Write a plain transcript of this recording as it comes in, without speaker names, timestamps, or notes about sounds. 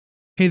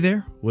Hey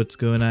there, what's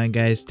going on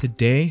guys?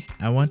 Today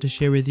I want to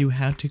share with you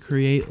how to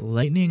create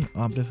Lightning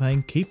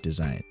Optifine Cape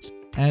designs.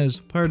 As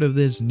part of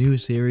this new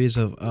series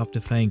of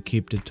Optifine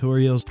Cape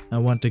tutorials, I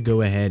want to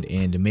go ahead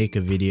and make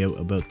a video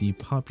about the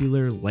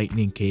popular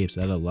Lightning Capes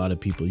that a lot of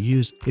people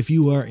use. If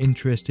you are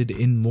interested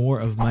in more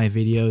of my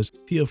videos,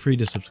 feel free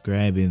to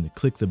subscribe and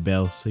click the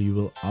bell so you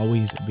will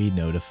always be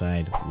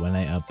notified when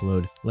I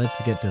upload. Let's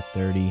get to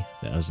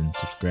 30,000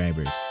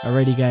 subscribers.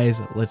 Alrighty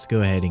guys, let's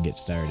go ahead and get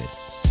started.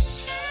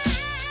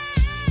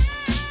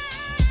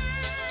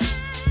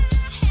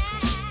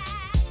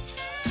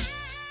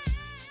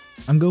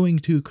 I'm going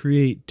to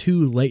create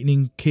two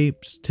lightning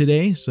capes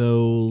today,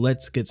 so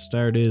let's get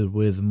started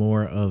with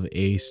more of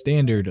a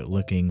standard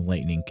looking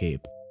lightning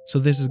cape. So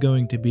this is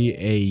going to be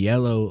a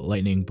yellow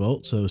lightning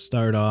bolt, so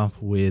start off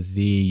with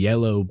the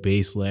yellow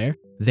base layer.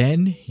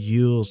 Then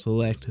you'll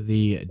select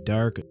the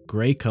dark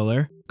gray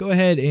color. Go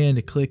ahead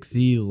and click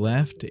the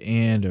left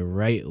and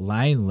right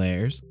line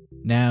layers.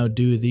 Now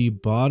do the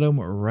bottom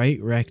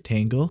right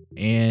rectangle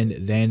and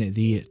then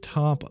the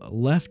top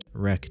left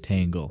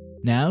rectangle.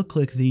 Now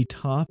click the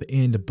top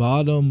and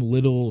bottom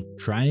little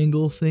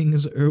triangle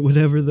things or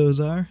whatever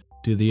those are.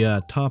 Do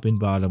the top and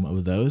bottom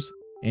of those.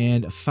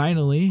 And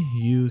finally,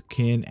 you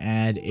can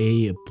add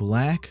a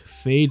black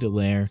fade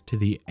layer to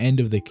the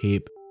end of the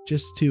cape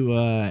just to,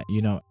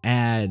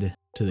 add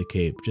to the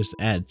cape. Just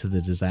add to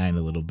the design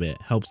a little bit.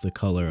 Helps the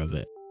color of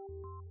it.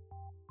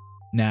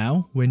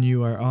 Now, when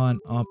you are on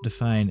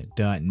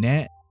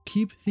Optifine.net,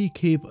 keep the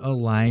cape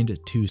aligned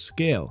to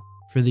scale.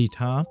 For the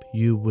top,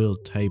 you will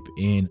type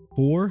in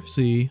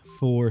 4C,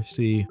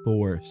 4C,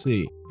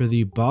 4C. For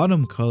the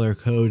bottom color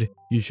code,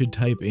 you should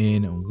type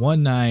in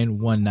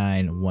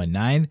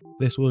 191919.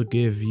 This will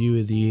give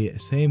you the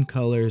same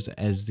colors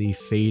as the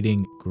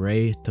fading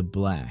gray to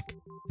black.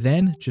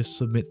 Then just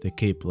submit the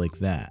cape like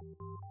that.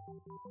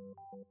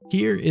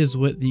 Here is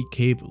what the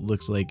cape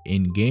looks like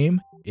in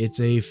game.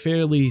 It's a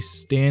fairly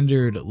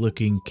standard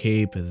looking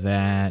cape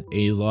that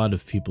a lot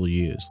of people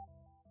use.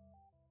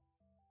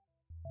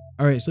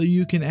 Alright, so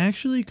you can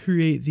actually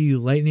create the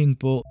lightning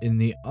bolt in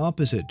the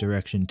opposite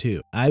direction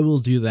too. I will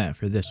do that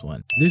for this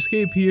one. This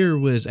cape here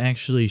was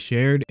actually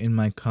shared in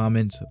my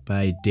comments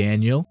by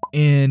Daniel,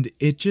 and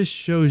it just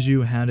shows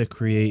you how to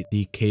create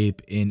the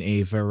cape in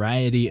a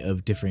variety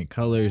of different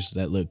colors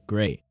that look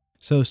great.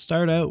 So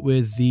start out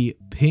with the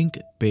pink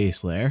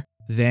base layer.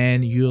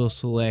 Then you'll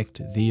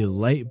select the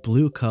light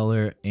blue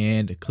color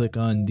and click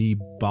on the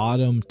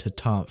bottom to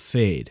top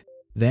fade.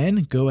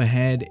 Then go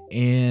ahead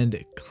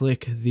and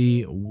click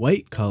the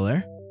white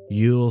color.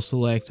 You'll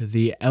select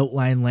the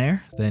outline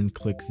layer, then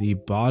click the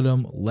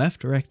bottom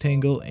left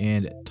rectangle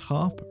and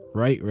top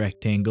right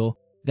rectangle.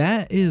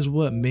 That is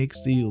what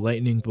makes the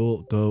lightning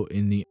bolt go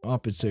in the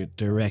opposite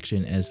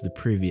direction as the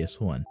previous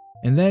one.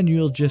 And then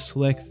you'll just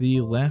select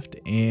the left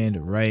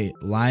and right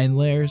line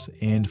layers,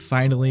 and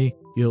finally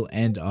you'll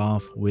end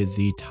off with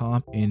the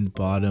top and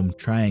bottom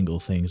triangle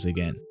things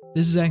again.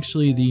 This is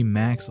actually the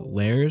max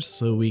layers,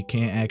 so we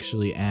can't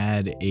actually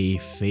add a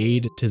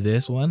fade to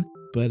this one,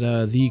 but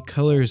the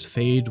colors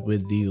fade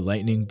with the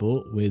lightning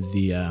bolt with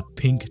the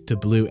pink to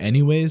blue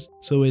anyways,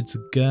 so it's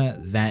got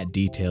that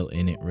detail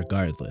in it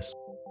regardless.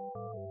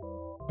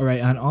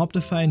 Alright, on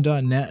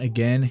Optifine.net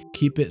again,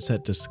 keep it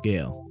set to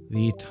scale.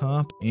 The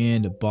top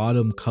and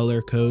bottom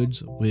color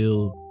codes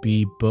will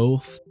be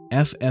both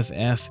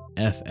FFF,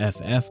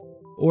 FFF,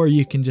 or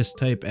you can just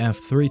type F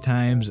 3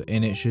 times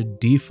and it should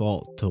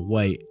default to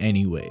white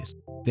anyways.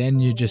 Then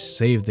you just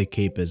save the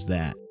cape as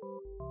that.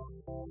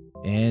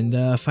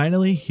 And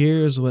finally,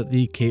 here's what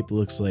the cape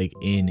looks like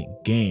in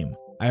game.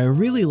 I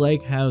really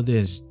like how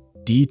this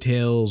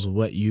details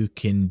what you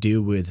can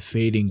do with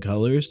fading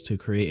colors to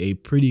create a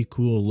pretty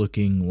cool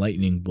looking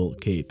lightning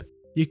bolt cape.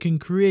 You can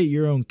create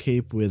your own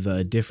cape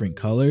with different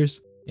colors,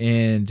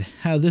 and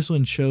how this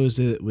one shows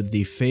it with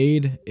the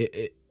fade,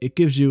 it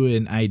gives you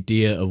an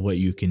idea of what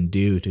you can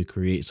do to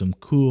create some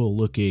cool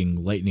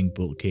looking lightning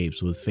bolt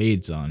capes with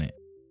fades on it.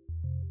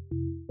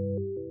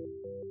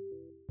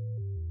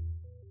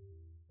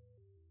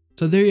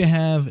 So there you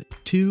have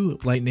two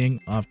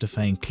Lightning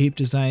Optifine Cape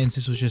designs.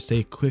 This was just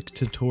a quick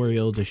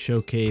tutorial to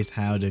showcase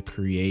how to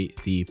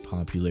create the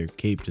popular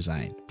cape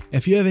design.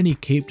 If you have any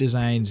cape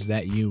designs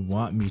that you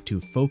want me to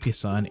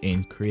focus on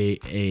and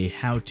create a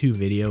how-to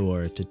video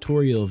or a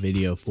tutorial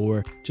video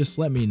for, just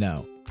let me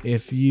know.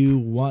 If you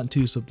want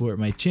to support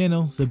my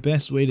channel, the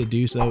best way to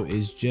do so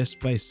is just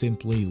by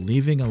simply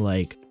leaving a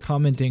like,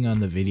 commenting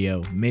on the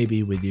video,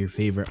 maybe with your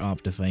favorite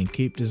Optifine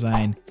Cape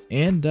design,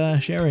 and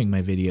sharing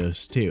my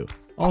videos too.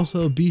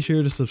 Also, be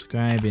sure to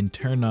subscribe and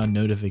turn on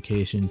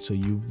notifications so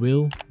you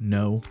will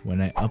know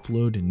when I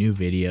upload new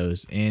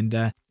videos, and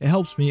it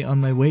helps me on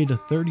my way to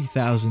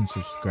 30,000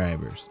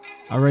 subscribers.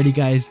 Alrighty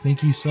guys,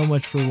 thank you so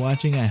much for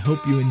watching. I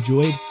hope you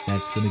enjoyed.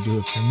 That's gonna do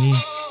it for me.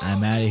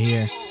 I'm out of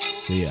here.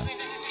 See ya.